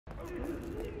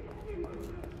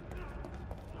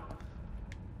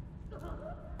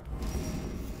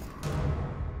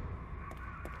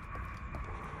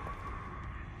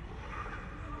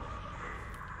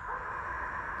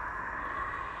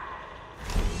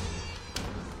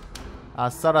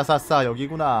아싸라싸싸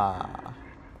여기구나.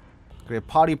 그래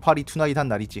파리 투나잇 한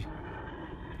날이지.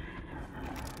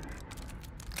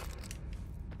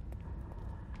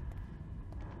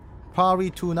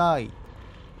 파리 투나잇.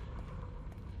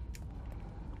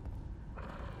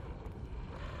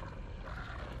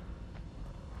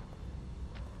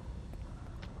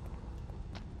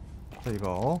 자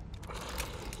이거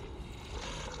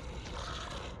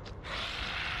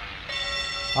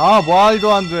아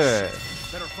말도 안돼.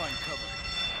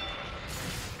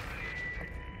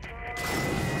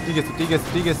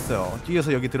 뛰겠어.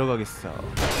 뛰어서 여기 들어가겠어.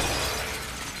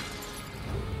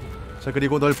 자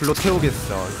그리고 널 불러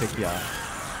태우겠어 이 새끼야.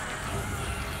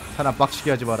 사람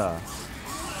빡치게 하지 마라.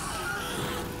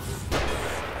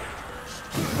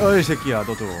 어이 새끼야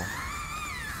너도.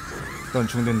 넌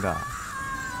죽는다.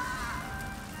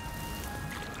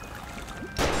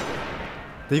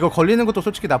 근데 이거 걸리는 것도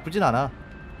솔직히 나쁘진 않아.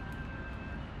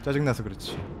 짜증나서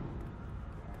그렇지.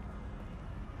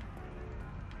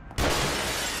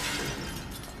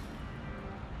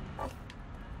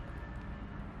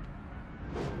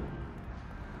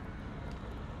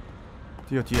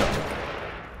 뛰어.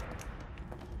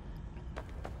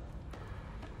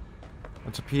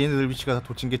 어차피 얘네들 위치가 다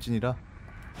도찐개찐이라.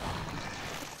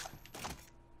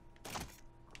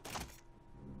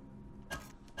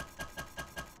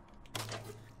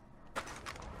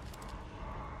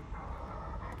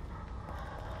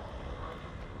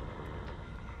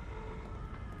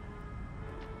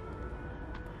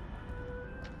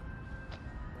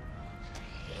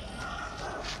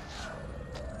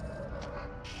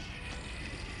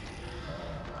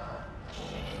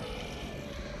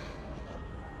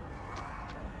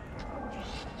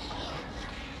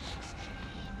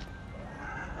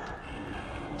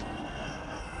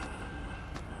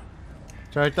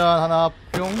 자 일단 하나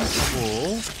뿅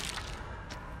하고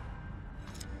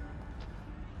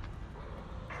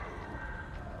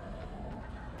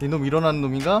이놈 일어난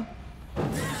놈인가?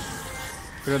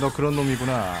 그래 너 그런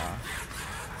놈이구나.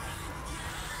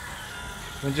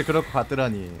 왠지 그럴 것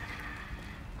같더라니.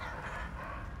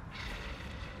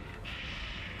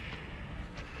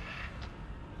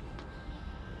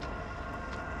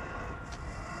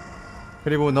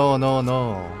 그리고 너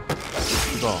이거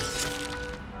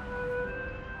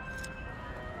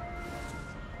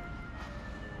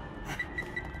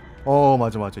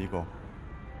맞아 이거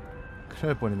큰일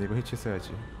날 뻔했네. 이거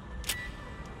해치했어야지.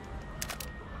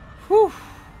 후.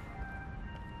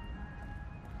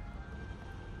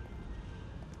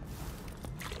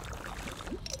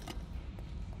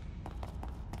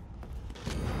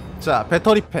 자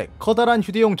배터리팩. 커다란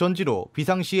휴대용 전지로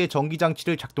비상시에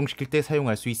전기장치를 작동시킬 때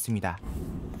사용할 수 있습니다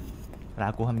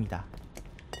라고 합니다.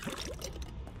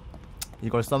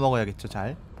 이걸 써먹어야겠죠.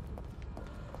 잘.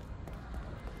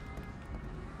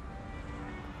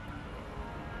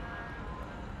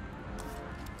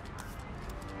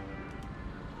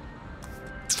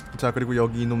 자 그리고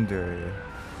여기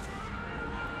이놈들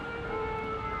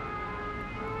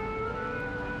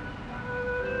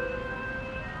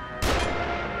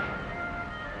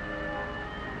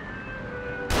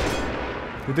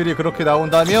그들이 그렇게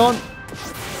나온다면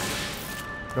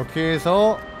이렇게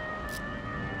해서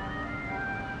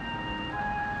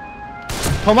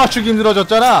더 맞추기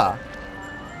힘들어졌잖아.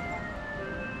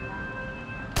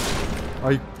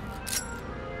 아이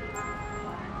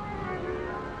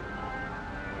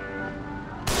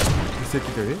이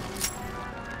새끼들.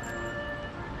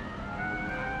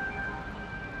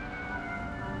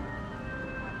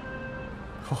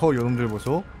 허허 요놈들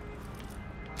보소.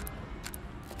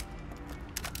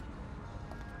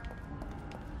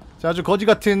 자, 아주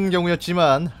거지같은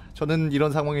경우였지만 저는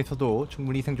이런 상황에서도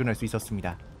충분히 생존할 수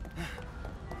있었습니다.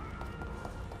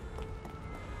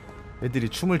 애들이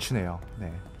춤을 추네요.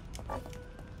 네.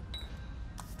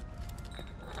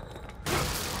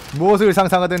 무엇을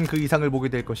상상하든 그 이상을 보게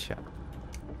될 것이야.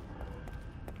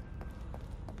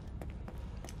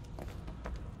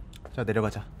 자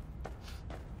내려가자.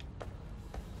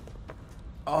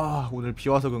 아 오늘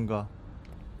비와서 그런가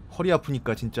허리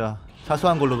아프니까 진짜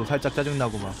사소한 걸로도 살짝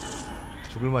짜증나고 막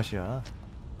죽을 맛이야.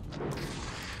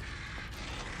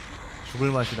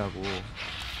 죽을 맛이라고.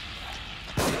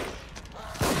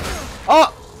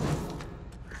 아!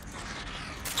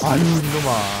 아유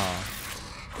이놈아.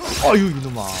 아유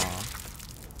이놈아.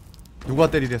 누가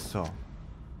때리랬어.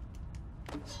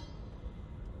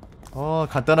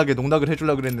 간단하게 농락을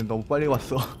해주려고 그랬는데 너무 빨리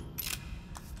왔어.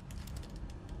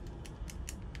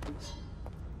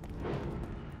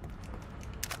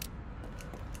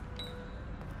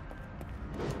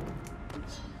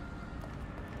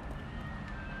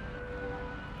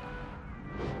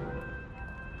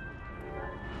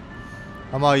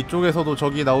 아마 이쪽에서도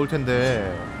적이 나올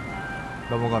텐데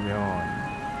넘어가면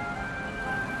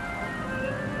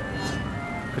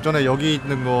그 전에 여기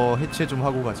있는 거 해체 좀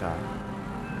하고 가자.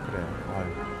 그래.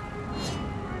 아유.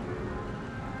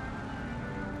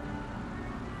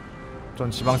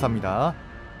 전 지방사입니다.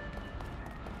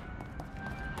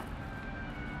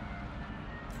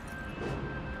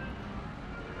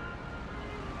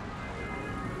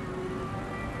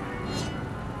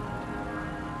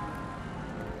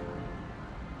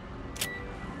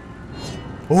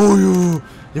 오유,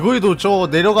 이거에도 저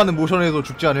내려가는 모션에도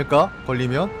죽지 않을까?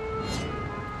 걸리면?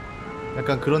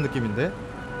 약간 그런 느낌인데?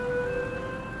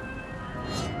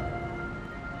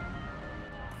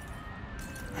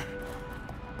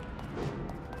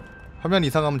 화면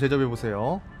이상하면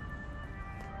대접해보세요.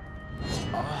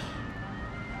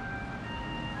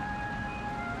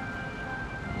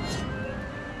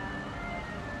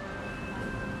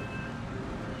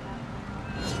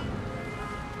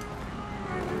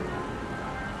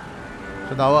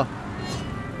 저 나와.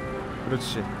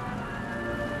 그렇지.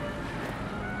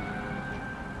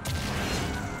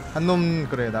 한 놈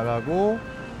그래 나가고.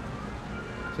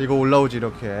 자, 이거 올라오지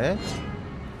이렇게.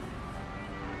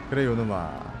 그래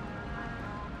요놈아.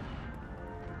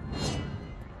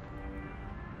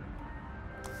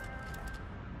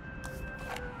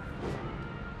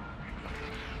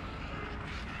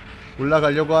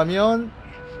 올라가려고 하면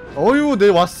어휴 내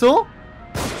왔어?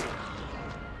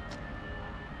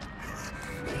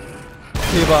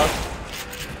 대박.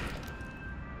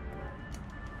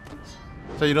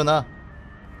 자 일어나.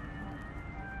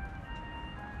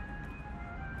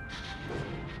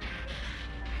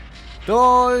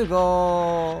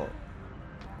 돌고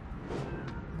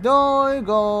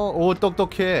돌고. 오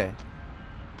똑똑해.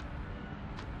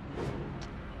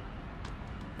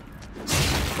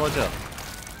 꺼져.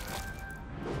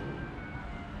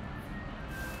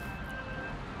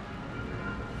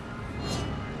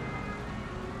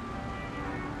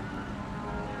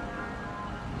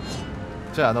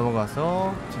 자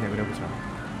넘어가서 진행을 해보자.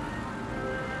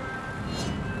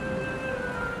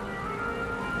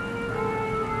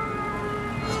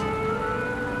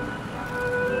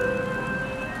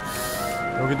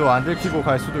 여기도 안 들키고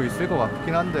갈 수도 있을 것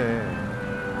같긴 한데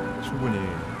충분히.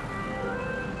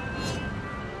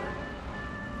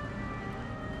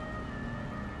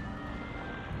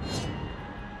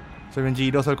 저 왠지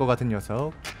일어설 것 같은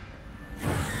녀석.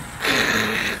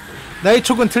 나의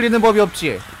촉은 틀리는 법이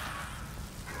없지.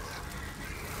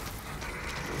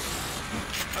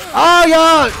 아,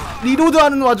 야! 리로드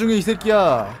하는 와중에 이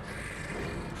새끼야.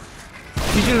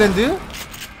 디즈니랜드?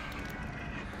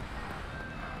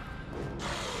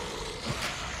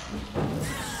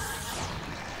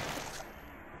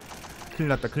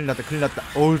 큰일났다, 큰일났다, 큰일났다.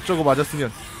 어우, 저거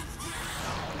맞았으면.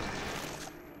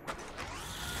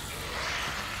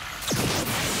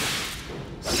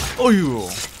 어휴.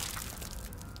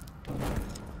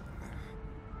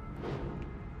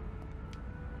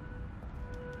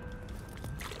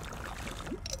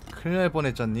 큰일 날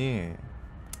뻔했잖니.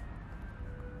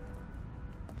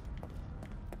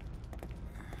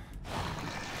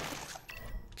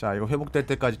 자 이거 회복될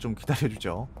때까지 좀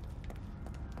기다려주죠.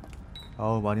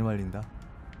 아우 많이 말린다.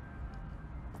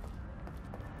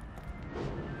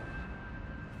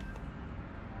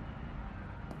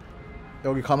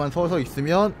 여기 가만 서서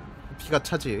있으면 피가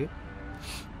차지.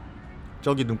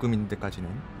 저기 눈금 있는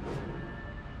데까지는.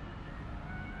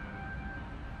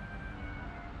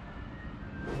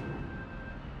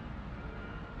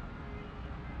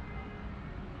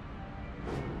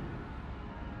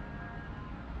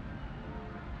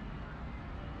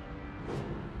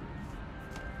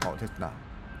 됐나.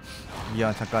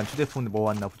 미안 잠깐 휴대폰 뭐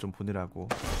왔나 좀 보느라고.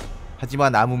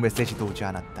 하지만 아무 메시지도 오지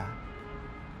않았다.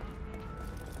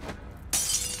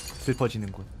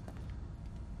 슬퍼지는군.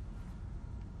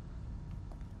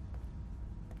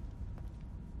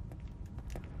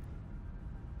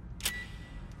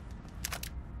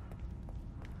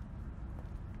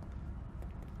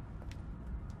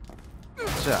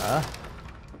 자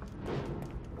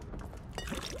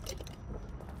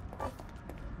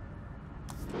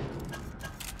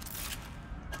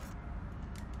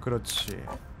그렇지.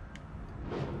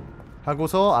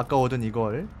 하고서 아까 얻은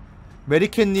이걸.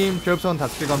 메리캣님 별풍선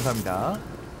 5개 감사합니다.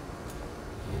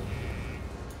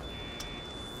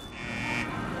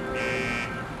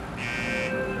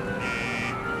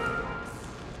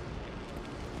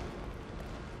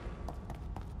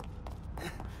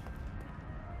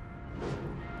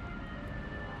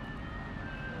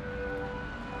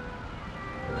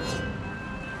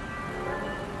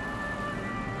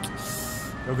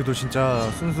 여기도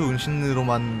진짜 순수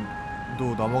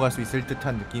은신으로만도 넘어갈 수 있을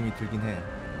듯한 느낌이 들긴 해.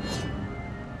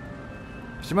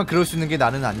 하지만 그럴 수 있는 게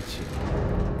나는 아니지.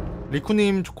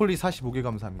 리쿠님 초콜릿 45개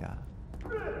감사합니다.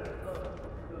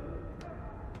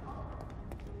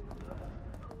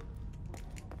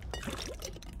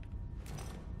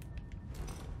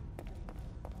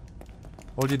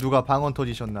 어디 누가 방언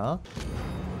터지셨나?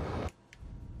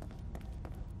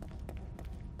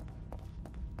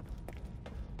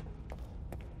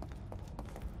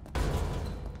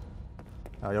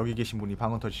 아, 여기 계신 분이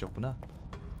방언 터지셨구나.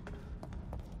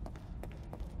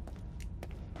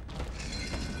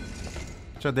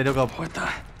 자, 내려가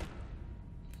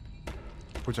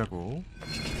보자고.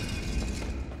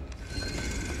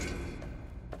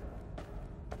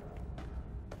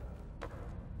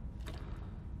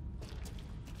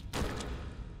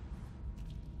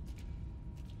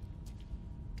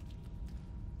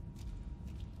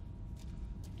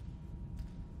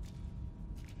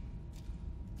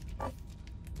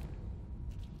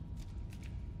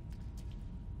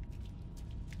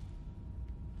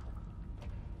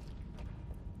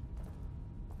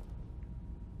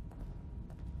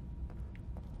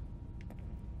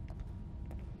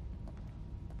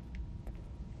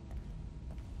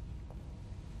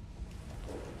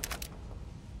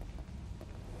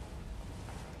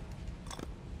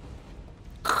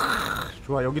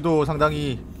 좋아, 여기도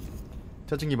상당히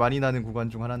짜증이 많이 나는 구간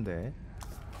중 하나인데.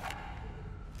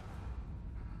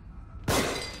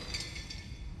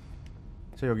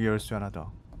 자, 여기 열쇠 하나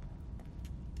더.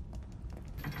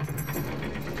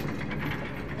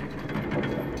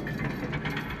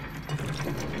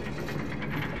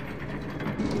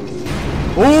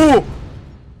 오!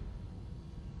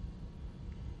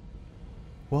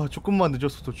 와, 조금만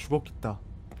늦었어도 죽었겠다.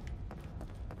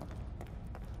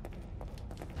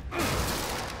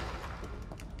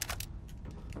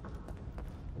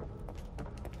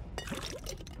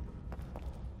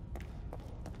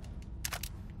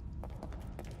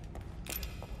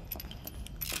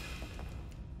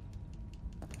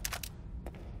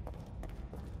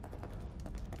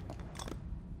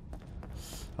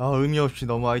 아, 의미 없이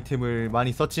너무 아이템을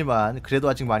많이 썼지만 그래도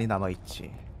아직 많이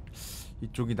남아있지.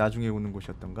 이쪽이 나중에 오는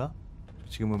곳이었던가?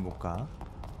 지금은 못가.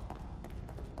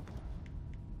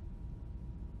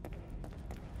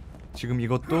 지금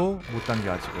이것도 못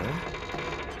당겨 아직은.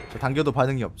 자, 당겨도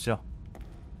반응이 없죠.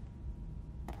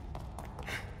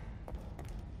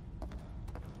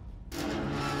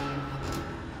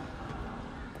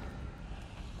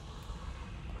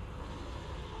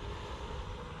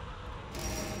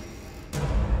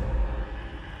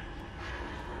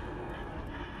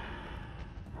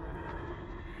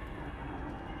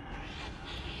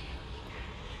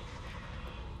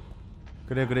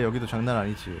 그래 그래, 여기도 장난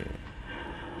아니지.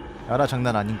 알아,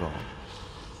 장난 아닌 거.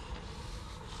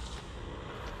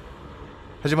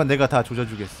 하지만 내가 다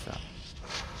조져주겠어.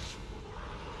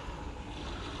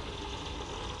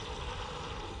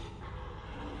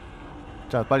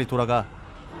 자, 빨리 돌아가.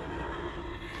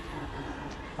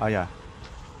 아야.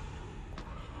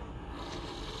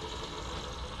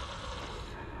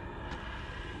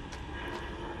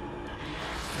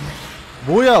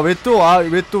 뭐야, 왜 또? 아,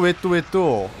 왜 또? 왜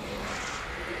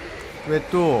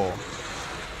또?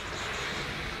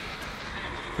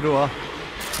 들어와.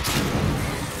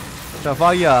 자,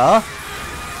 파이어.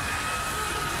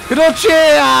 그렇지!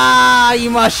 아, 이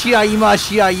맛이야, 이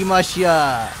맛이야, 이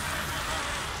맛이야.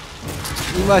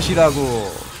 이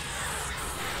맛이라고.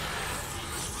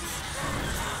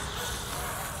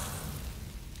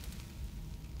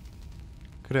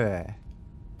 그래.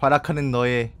 발악하는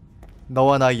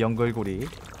너와 나의 연결고리.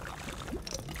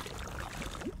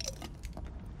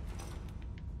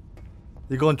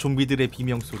 이건 좀비들의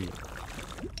비명소리.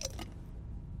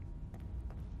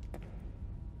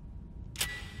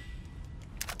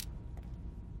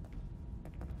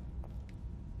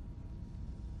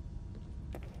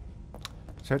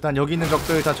 자, 일단 여기 있는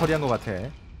적들 다 처리한 것 같아.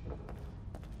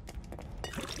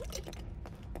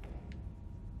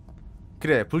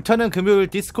 그래, 불타는 금요일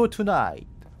디스코 투나잇.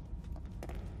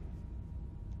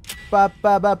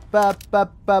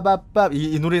 빠빠바빠빠빠빠빠.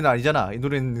 이 노래는 아니잖아. 이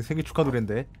노래는 생일 축하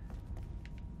노래인데.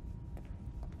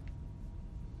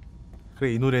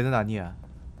 그래, 이 노래는 아니야.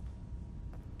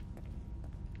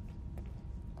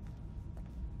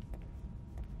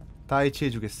 다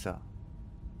해치해주겠어.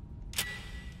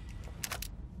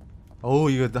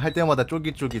 어우, 이거 할 때마다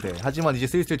쫄깃쫄깃해. 하지만 이제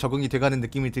슬슬 적응이 돼가는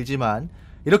느낌이 들지만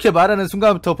이렇게 말하는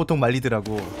순간부터 보통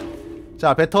말리더라고.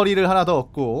 자, 배터리를 하나 더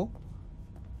얻고.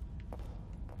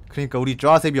 그러니까 우리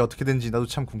좌셉이 어떻게 된지 나도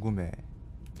참 궁금해.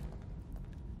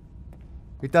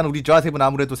 일단 우리 좌셉은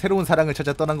아무래도 새로운 사랑을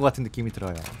찾아 떠난 것 같은 느낌이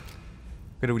들어요.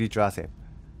 그래, 우리 좌셉.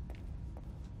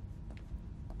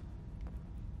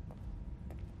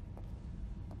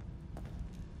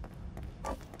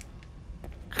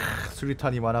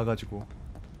 수리탄이 많아가지고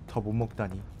더 못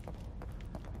먹다니.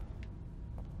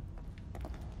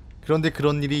 그런데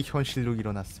그런 일이 현실로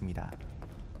일어났습니다.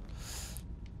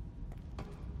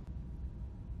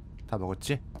 다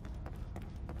먹었지?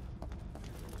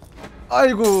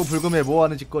 아이고 불금에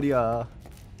뭐하는 짓거리야.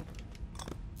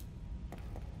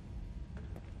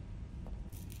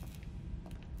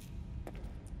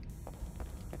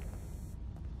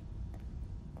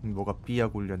 뭐가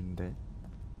삐약 올렸는데.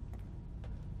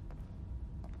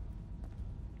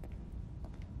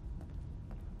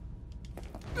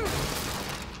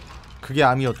 그게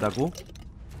암이었다고?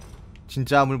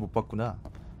 진짜 암을 못 봤구나.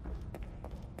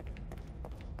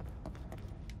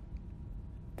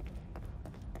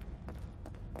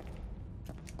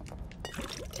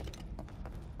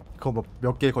 그거 뭐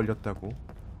몇 개 걸렸다고?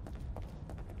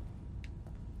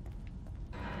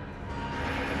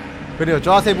 그래요,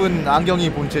 좌셉은 안경이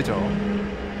본체죠.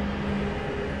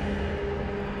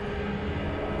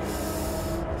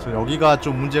 저 여기가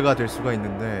좀 문제가 될 수가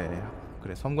있는데.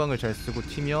 그래, 섬광을 잘 쓰고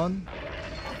튀면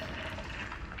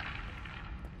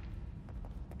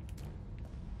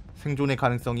생존의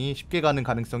가능성이, 쉽게 가는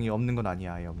가능성이 없는 건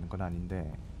아니야. 아예 없는 건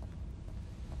아닌데.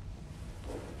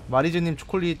 마리즈님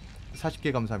초콜릿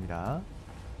 40개 감사합니다.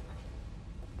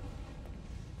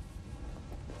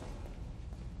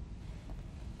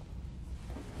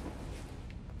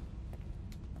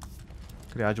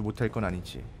 그래, 아주 못할 건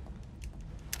아니지.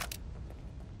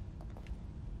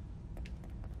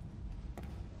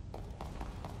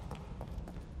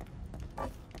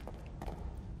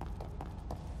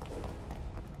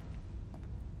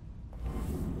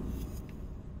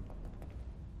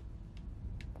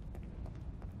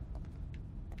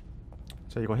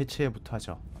 자, 이거 해체부터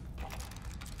하죠.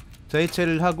 자,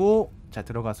 해체를 하고, 자,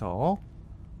 들어가서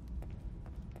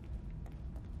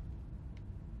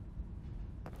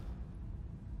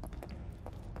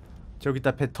자,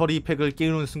 여기다 배터리 팩을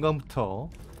끼우는 순간부터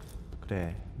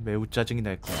그래, 매우 짜증이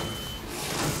날 거야.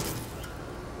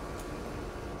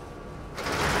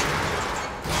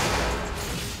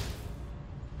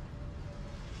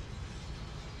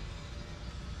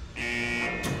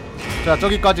 자,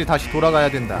 저기까지 다시 돌아가야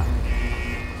된다.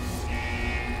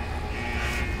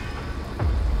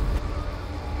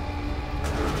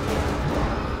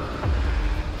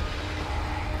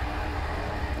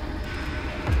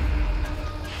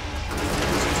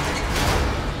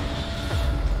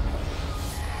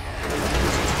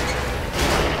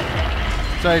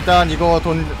 자, 일단 이거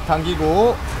돈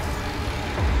당기고,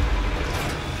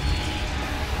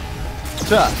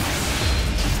 자,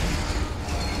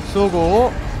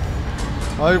 쏘고,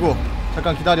 아이고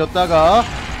잠깐 기다렸다가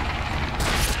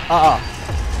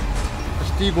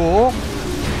다시 뛰고.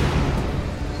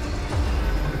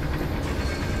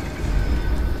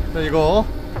 자,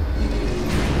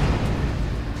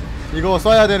 이거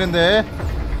써야 되는데.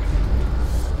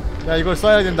 야, 이걸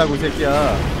써야 된다고 이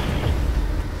새끼야.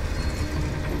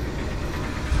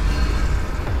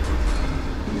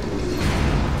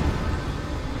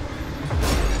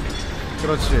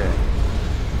 그렇지.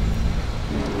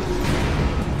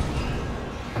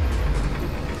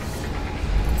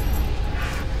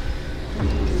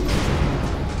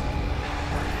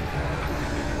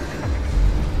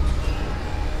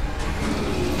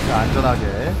 자,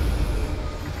 안전하게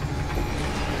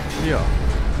뛰어.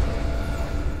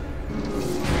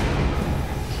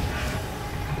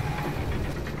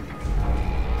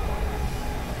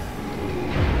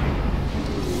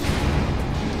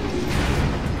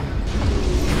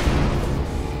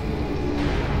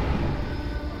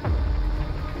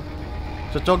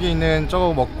 저쪽에 있는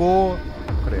저거 먹고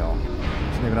그래요.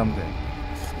 진행을 하면 돼.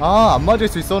 아, 안 맞을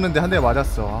수 있었는데 한 대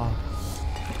맞았어.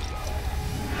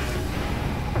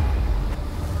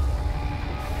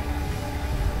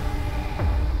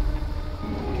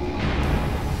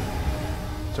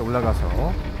 자,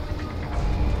 올라가서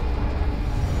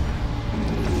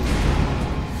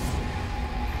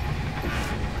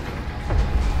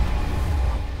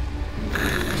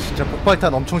진짜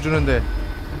폭발탄 엄청 주는데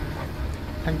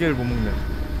한 개를 못 먹네.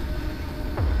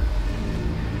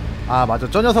 아, 맞아.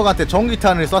 저 녀석한테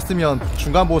전기탄을 쐈으면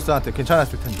중간 보스한테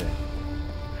괜찮았을 텐데.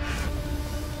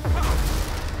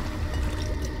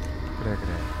 그래.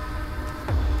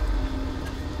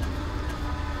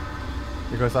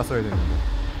 이걸 쐈어야 되는데.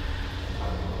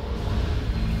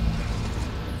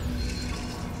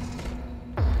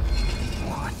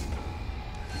 What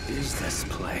is this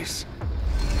place?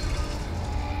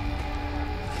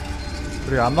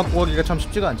 그래, 안 맞고 가기가 참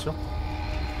쉽지가 않죠.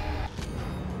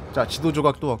 자, 지도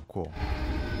조각도 왔고.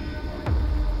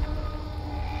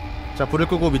 자, 불을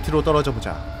끄고 밑으로 떨어져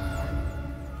보자.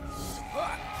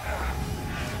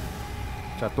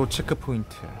 자, 또 체크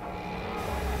포인트.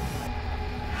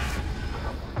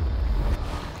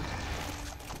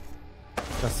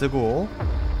 자, 쓰고.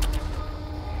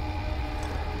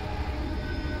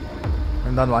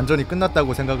 난 완전히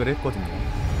끝났다고 생각을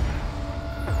했거든요.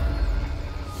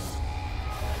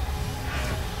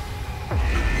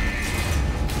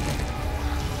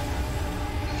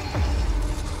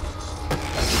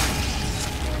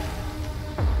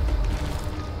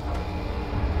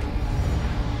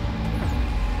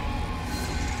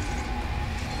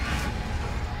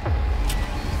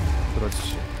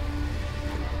 그렇지.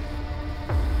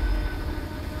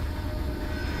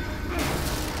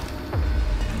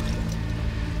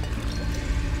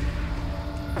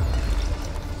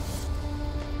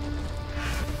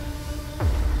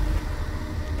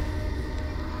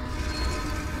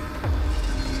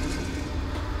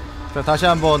 자, 다시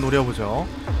한번 노려보죠.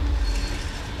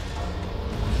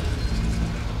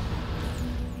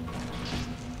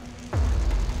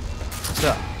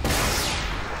 자,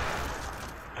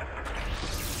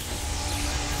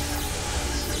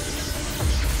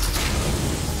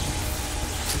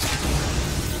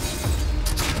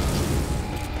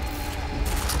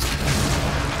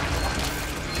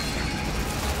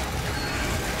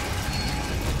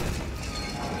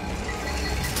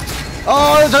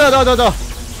 자.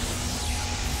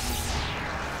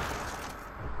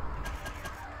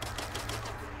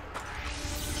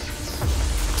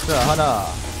 자, 하나,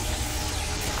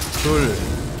 둘,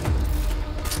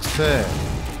 셋,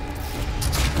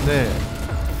 넷,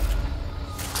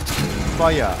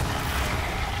 파이어.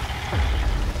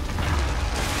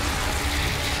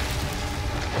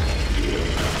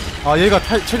 아, 얘가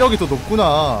체력이 더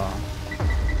높구나.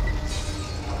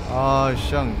 아,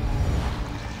 샹.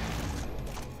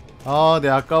 아, 내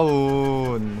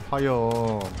아까운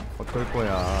화염 어떨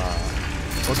거야.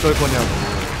 어떨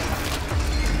거냐고.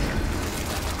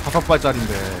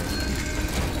 5발짜린데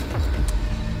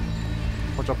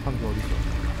허접한 게 어디서.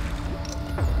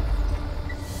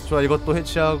 좋아, 이것도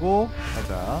해치하고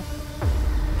가자.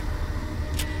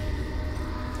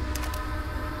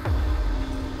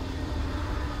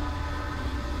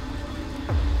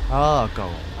 아,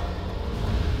 아까워.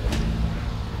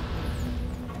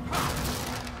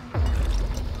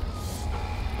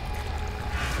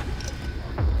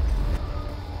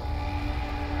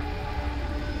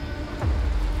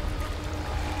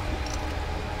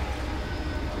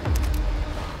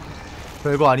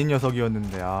 별거 아닌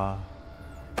녀석이었는데. 아,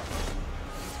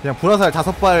 그냥 불화살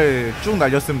 5발 쭉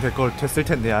날렸으면 됐을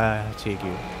텐데. 아,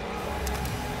 제길.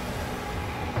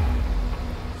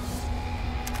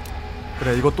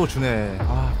 그래, 이거 또 주네.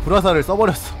 아, 불화살을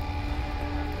써버렸어.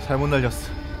 잘못 날렸어.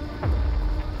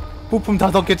 부품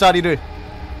 5개짜리를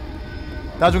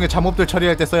나중에 잠옷들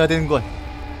처리할 때 써야 되는걸.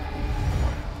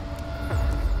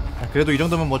 아, 그래도 이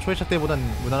정도면 뭐 초회차 때보단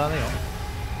무난하네요.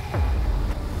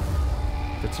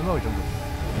 됐지 뭐, 이 정도.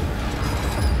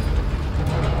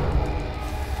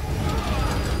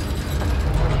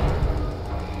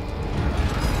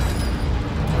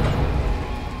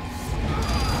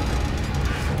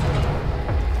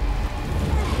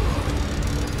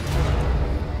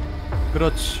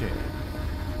 그렇지.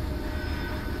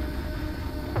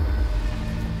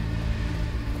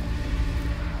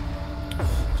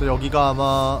 저 여기가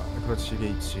아마, 그렇지, 이게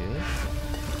있지.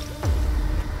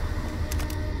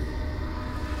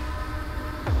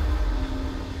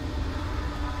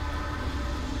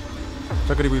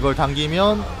 자, 그리고 이걸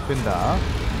당기면 된다.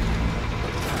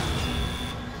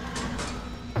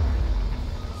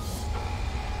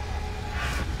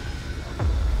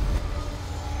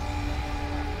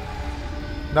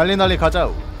 난리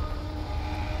가자우.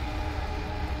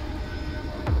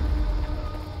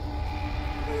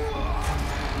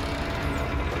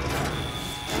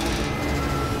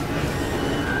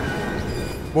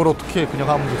 뭘 어떻게 그냥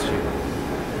하면 되지.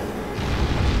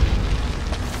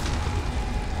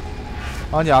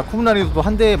 아니, 아쿠 난이도도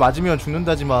한 대에 맞으면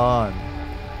죽는다지만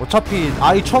어차피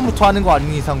아예 처음부터 하는 거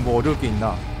아닌 이상 뭐 어려울 게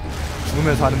있나.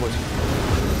 죽으면서 하는 거지.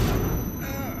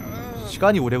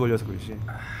 시간이 오래 걸려서 그렇지.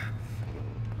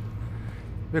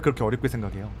 왜 그렇게 어렵게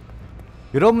생각해요?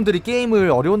 여러분들이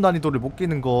게임을 어려운 난이도를 못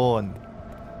깨는 건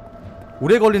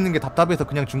오래 걸리는 게 답답해서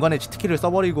그냥 중간에 치트키를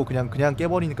써버리고 그냥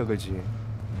깨버리니까 그렇지.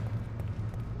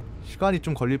 시간이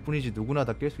좀 걸릴 뿐이지 누구나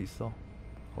다 깰 수 있어,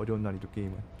 어려운 난이도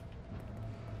게임은.